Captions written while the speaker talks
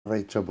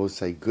Right,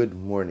 Jabosai, good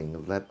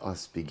morning. Let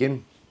us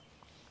begin.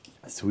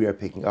 So we are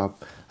picking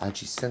up. I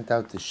actually sent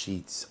out the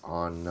sheets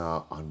on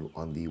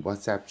the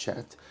WhatsApp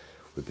chat.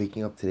 We're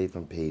picking up today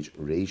from page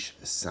Reish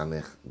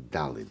Samech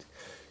Dalid.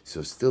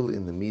 So still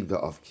in the middle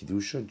of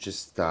Kedusha,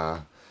 just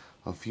a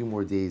few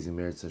more days in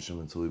Meretz Hashem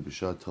until we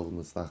B'Shah Tov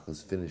Mitzlach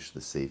has finished the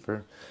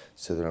Sefer.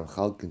 So the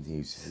Ramchal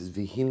continues. He says,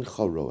 V'hin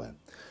Choroeh.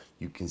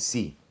 You can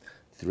see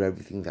through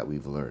everything that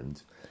we've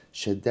learned.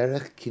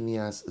 Shederech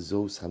Kinyas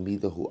Zos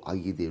Hamidahu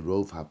Ayide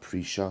Rov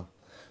HaPrisha.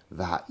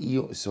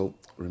 So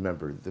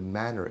remember the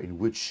manner in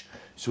which,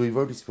 so we've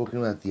already spoken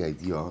about the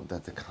idea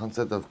that the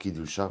concept of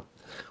Kedusha,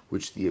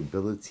 which the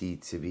ability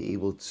to be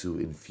able to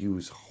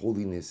infuse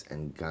holiness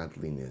and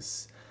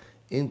godliness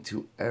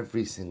into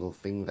every single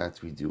thing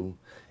that we do,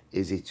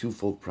 is a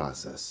twofold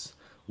process.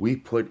 We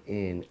put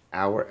in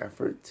our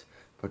effort,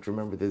 but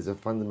remember there's a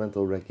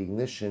fundamental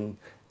recognition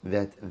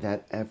that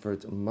that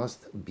effort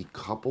must be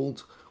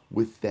coupled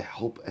with the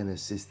help and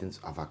assistance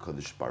of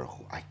HaKadosh Baruch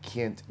Hu. I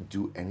can't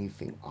do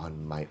anything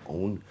on my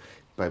own,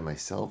 by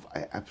myself.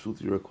 I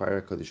absolutely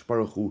require HaKadosh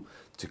Baruch Hu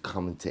to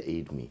come and to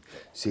aid me.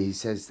 So he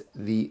says,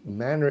 the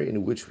manner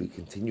in which we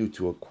continue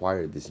to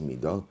acquire this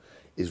midah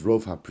is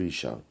Rov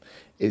HaPrisha,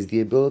 is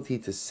the ability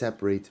to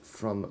separate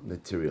from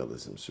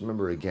materialism. So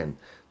remember again,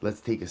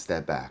 let's take a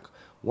step back.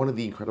 One of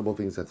the incredible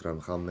things that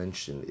Ramchal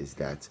mentioned is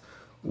that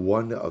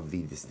one of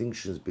the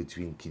distinctions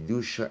between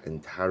Kedusha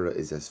and Tara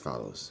is as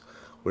follows.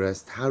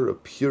 Whereas Tara,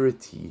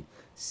 purity,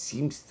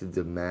 seems to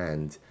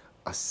demand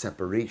a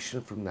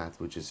separation from that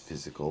which is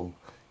physical,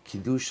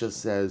 Kedusha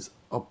says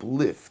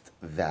uplift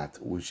that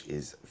which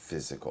is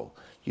physical.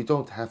 You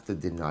don't have to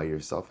deny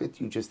yourself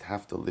it, you just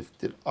have to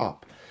lift it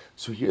up.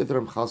 So here the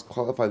Ramchal's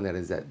qualifying that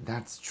is that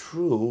that's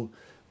true,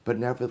 but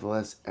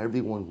nevertheless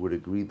everyone would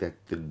agree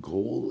that the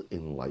goal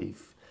in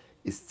life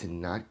is to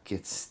not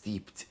get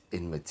steeped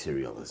in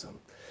materialism.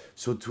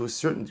 So to a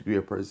certain degree,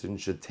 a person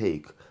should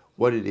take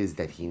what it is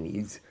that he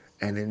needs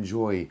and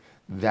enjoy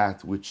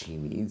that which he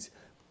needs,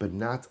 but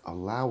not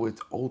allow it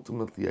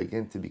ultimately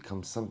again to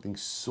become something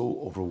so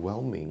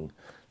overwhelming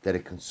that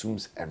it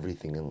consumes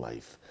everything in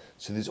life.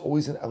 So there's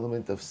always an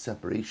element of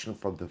separation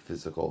from the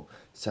physical,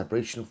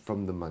 separation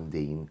from the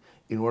mundane,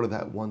 in order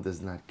that one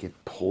does not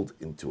get pulled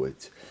into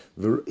it.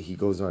 He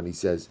goes on, he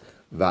says,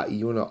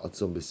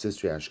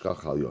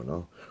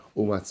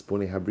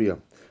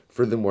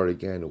 Furthermore,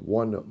 again,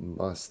 one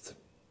must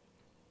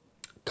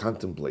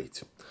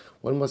contemplate.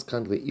 One must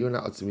contemplate.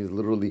 Iona Atzim means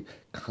literally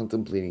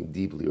contemplating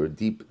deeply, or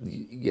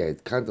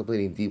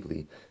contemplating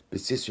deeply.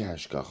 Besisri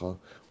Hashkacha,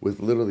 with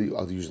literally,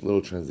 I'll use a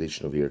little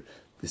translation over here,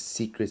 the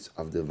secrets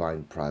of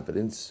divine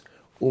providence,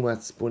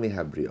 Umatzpone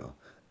Habria,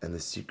 and the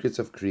secrets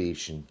of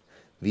creation.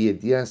 The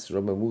Edias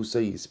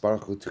Ramamusa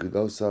Yisparchu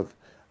Tridosav.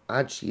 So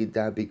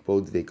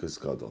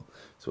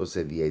I'll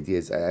say the idea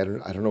is I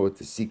don't know what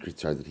the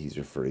secrets are that he's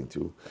referring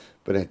to,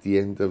 but at the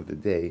end of the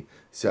day,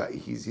 so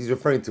he's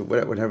referring to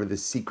whatever the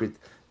secret.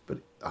 But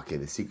okay,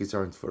 the secrets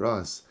aren't for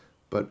us.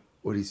 But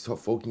what he's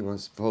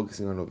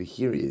focusing on over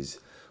here is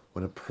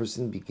when a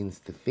person begins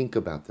to think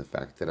about the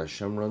fact that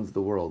Hashem runs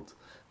the world,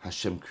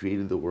 Hashem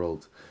created the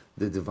world,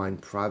 the divine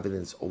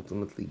providence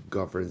ultimately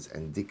governs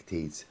and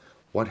dictates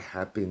what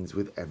happens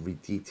with every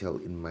detail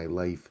in my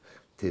life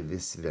to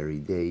this very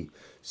day.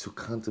 So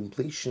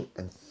contemplation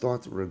and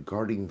thought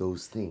regarding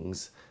those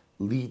things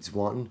leads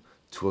one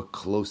to a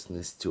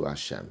closeness to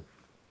Hashem.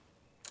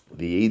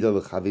 V'yeda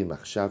l'chavi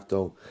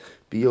machshavto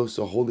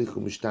biyoso holich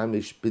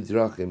u'mishtamish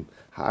bidrachim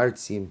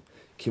ha'artzim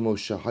kimo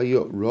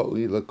shahaya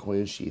ro'ui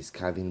l'koyin she'is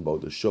kavin bo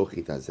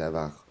l'shochit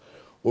hazevach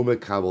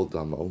u'mekabel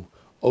damo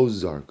o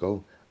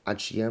zarko ad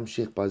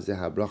sheyamshich bazeh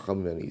habracha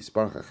mimeni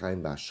yisparach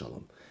ha'chaim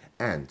v'ashalom.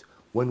 And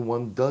when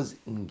one does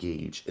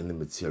engage in the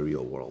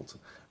material world,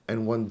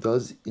 and one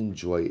does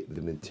enjoy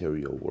the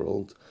material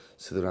world,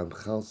 so the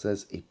Ramchal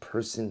says a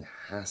person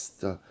has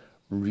to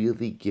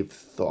really give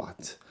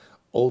thought,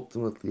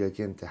 ultimately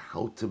again, to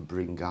how to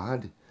bring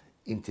God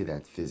into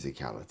that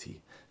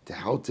physicality, to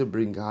how to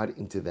bring God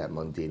into that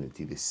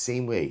mundanity. The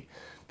same way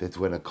that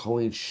when a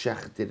Kohen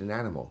shechted an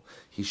animal,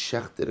 he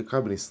shechted a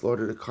carbon, he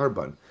slaughtered a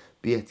carbon,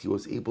 yet he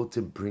was able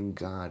to bring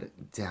God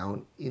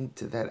down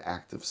into that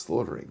act of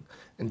slaughtering,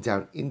 and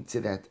down into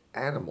that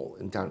animal,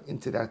 and down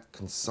into that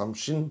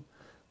consumption.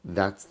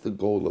 That's the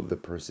goal of the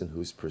person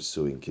who's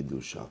pursuing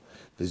Kedusha.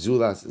 The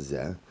Zulas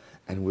Zeh,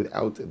 and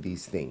without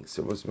these things.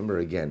 So let's remember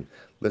again,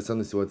 let's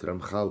understand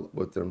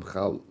what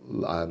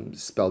Ramchal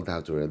spelled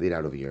out or laid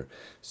out over here.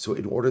 So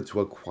in order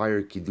to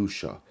acquire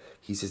Kedusha,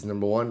 he says,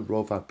 number one,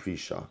 Rov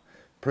HaPrisha.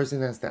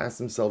 Person has to ask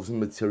themselves in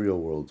the material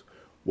world,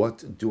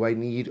 what do I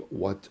need?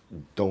 What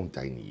don't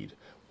I need?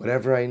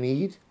 Whatever I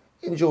need,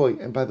 enjoy.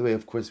 And by the way,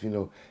 of course, we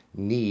know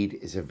need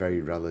is a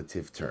very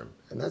relative term.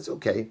 And that's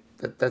okay.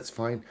 That's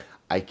fine.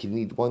 I can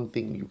need one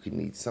thing, you can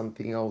need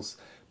something else.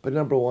 But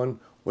number one,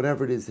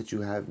 whatever it is that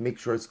you have, make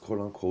sure it's quote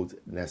unquote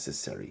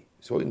necessary.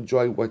 So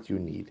enjoy what you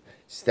need.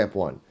 Step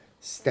one.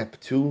 Step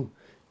two,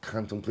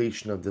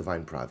 contemplation of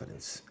divine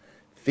providence.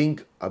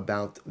 Think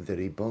about the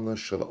Ribbona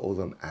Shel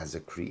Olam as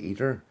a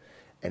creator,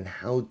 and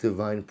how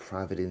divine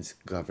providence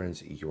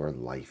governs your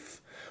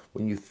life.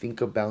 When you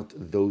think about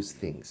those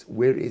things,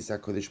 where is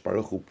HaKadosh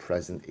Baruch Hu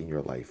present in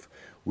your life?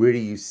 Where do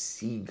you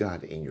see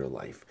God in your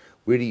life?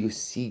 Where do you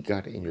see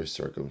God in your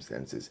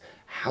circumstances?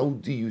 How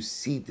do you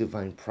see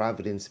divine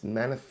providence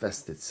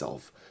manifest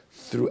itself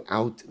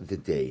throughout the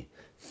day?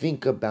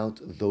 Think about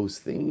those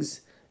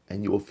things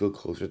and you will feel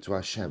closer to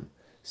Hashem.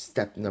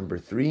 Step number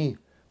 3,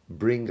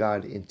 bring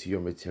God into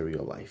your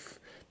material life.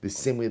 The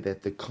same way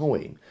that the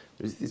Kohen,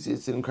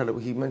 it's incredible,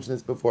 he mentioned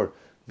this before,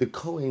 the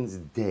Kohen's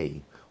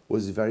day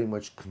was very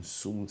much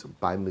consumed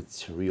by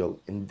material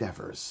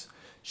endeavors.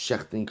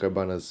 Shechting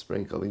karbanas,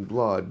 sprinkling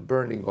blood,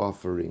 burning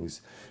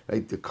offerings,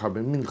 right? The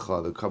carbon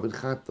mincha, the carbon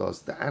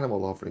chatos, the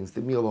animal offerings,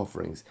 the meal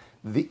offerings,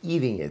 the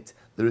eating it,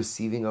 the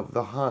receiving of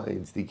the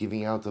hides, the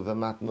giving out of the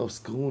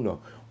matnos kahuna,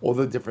 all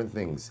the different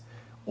things,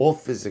 all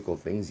physical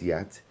things,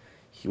 yet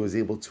he was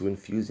able to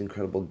infuse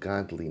incredible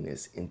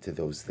godliness into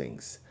those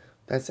things.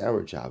 That's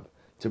our job,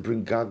 to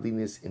bring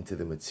godliness into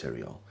the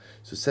material.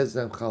 So says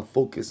Ramchal,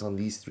 focus on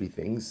these 3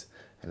 things,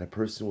 and a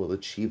person will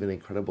achieve an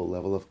incredible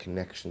level of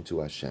connection to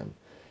Hashem.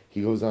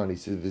 He goes on, he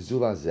says,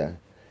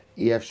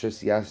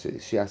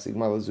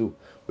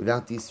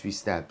 without these 3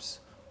 steps,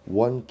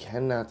 one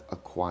cannot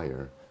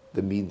acquire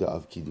the midah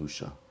of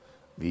Kedusha.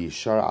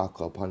 V'yishar al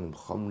kalpanim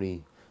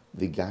chamri,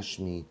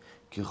 v'gashmi,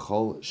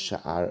 kechol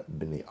sha'ar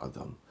b'nei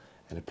adam.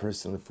 And a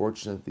person,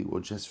 unfortunately,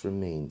 will just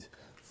remain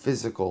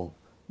physical,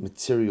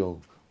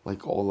 material,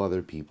 like all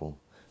other people.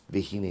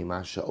 V'hine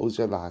masha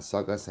ozer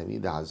lahasagas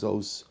hamidah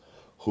hazos,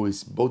 who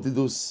is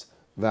bodidus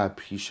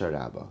v'apisha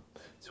rabba.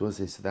 So we'll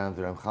say, the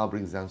Ramchal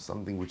brings down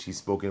something which he's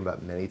spoken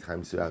about many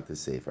times throughout the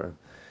Sefer.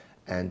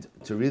 And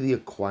to really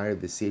acquire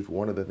the Sefer,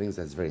 one of the things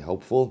that's very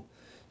helpful,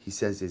 he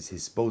says, is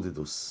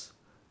hisbodidus,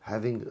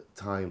 having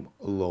time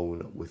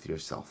alone with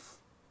yourself.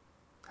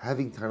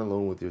 Having time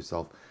alone with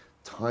yourself,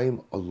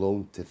 time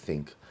alone to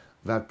think.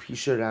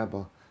 V'apisha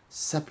rabba,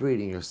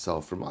 separating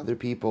yourself from other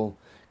people.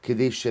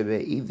 Kedei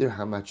shebe'eder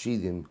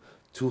hamatridim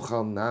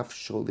tuchal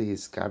nafsho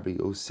lehiskabri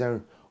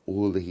oser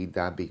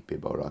ulehidabik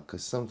bebara.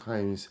 Because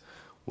sometimes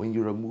when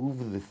you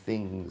remove the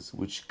things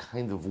which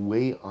kind of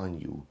weigh on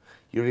you,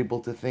 you're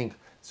able to think.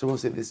 So we'll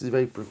say, this is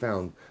very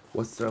profound.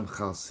 What's the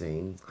Ramchal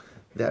saying?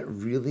 That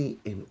really,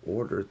 in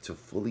order to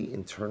fully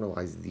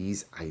internalize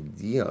these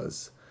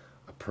ideas,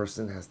 a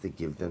person has to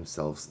give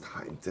themselves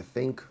time to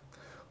think.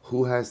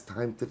 Who has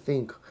time to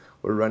think?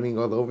 We're running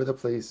all over the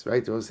place,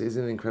 right? It is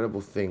an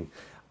incredible thing.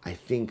 I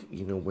think,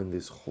 when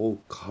this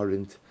whole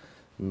current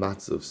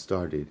matzav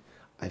started,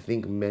 I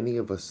think many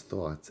of us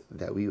thought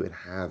that we would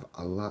have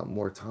a lot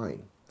more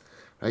time,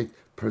 right?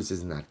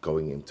 Person's not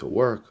going into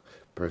work,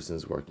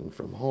 person's working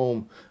from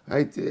home,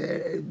 right?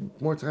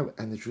 More time.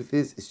 And the truth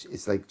is,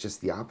 it's like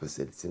just the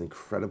opposite. It's an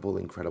incredible,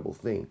 incredible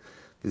thing.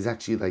 There's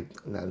actually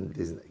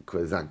there's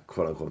not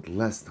quote unquote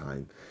less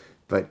time,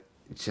 but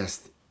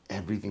just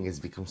everything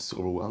has become so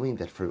overwhelming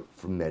that for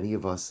many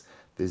of us,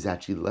 there's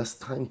actually less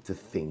time to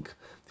think.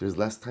 There's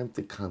less time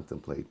to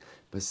contemplate.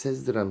 But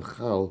says the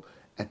Ramchal,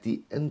 at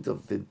the end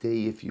of the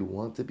day, if you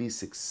want to be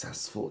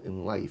successful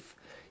in life,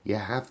 you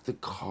have to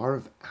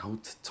carve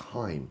out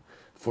time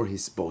for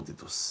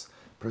hisbodidus.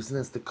 Person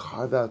has to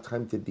carve out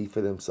time to be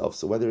for themselves.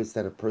 So whether it's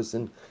that a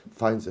person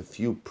finds a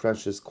few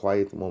precious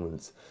quiet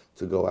moments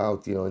to go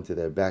out, into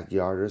their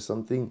backyard or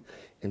something,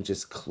 and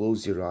just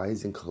close your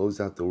eyes and close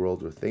out the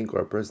world or think, or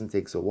a person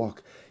takes a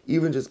walk,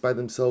 even just by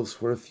themselves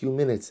for a few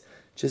minutes,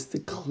 just to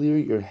clear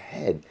your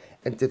head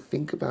and to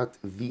think about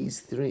these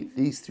three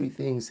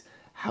things.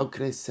 How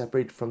can I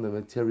separate from the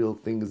material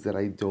things that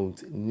I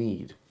don't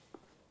need?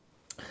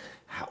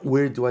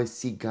 Where do I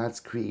see God's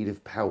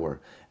creative power?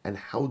 And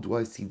how do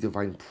I see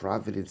divine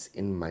providence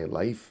in my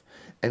life?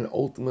 And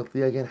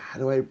ultimately, again, how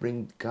do I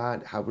bring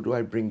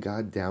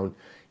God down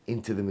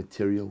into the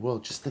material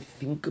world? Just to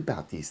think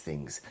about these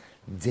things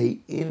day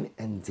in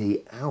and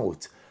day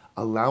out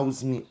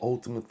allows me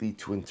ultimately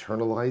to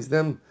internalize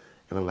them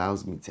and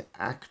allows me to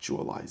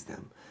actualize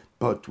them.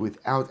 But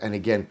without, and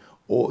again,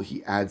 all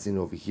he adds in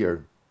over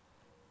here,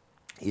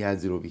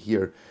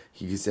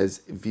 he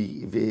says, without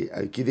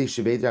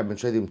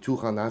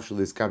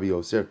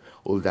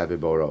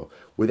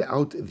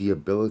the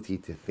ability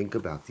to think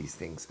about these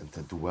things and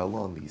to dwell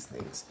on these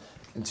things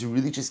and to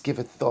really just give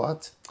it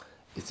thought,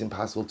 it's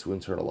impossible to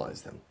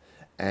internalize them.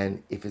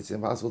 And if it's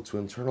impossible to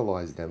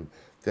internalize them,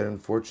 then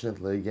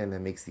unfortunately, again, that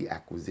makes the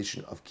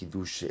acquisition of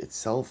Kedusha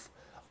itself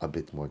a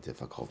bit more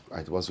difficult. All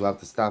right, well, so we'll have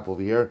to stop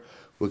over here.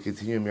 We'll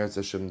continue in Meretz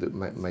Hashem.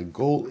 My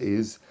goal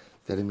is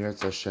that in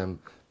Meretz Hashem,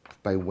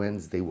 by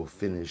Wednesday, we'll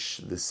finish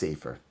the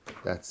Sefer.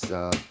 That's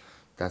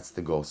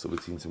the goal. So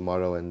between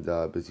tomorrow and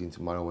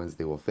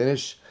Wednesday, we'll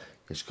finish.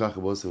 Yeshkach,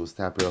 we'll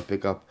stop here. I'll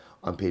pick up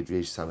on page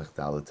Reish Samech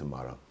Dalet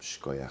tomorrow.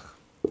 Shkoyach.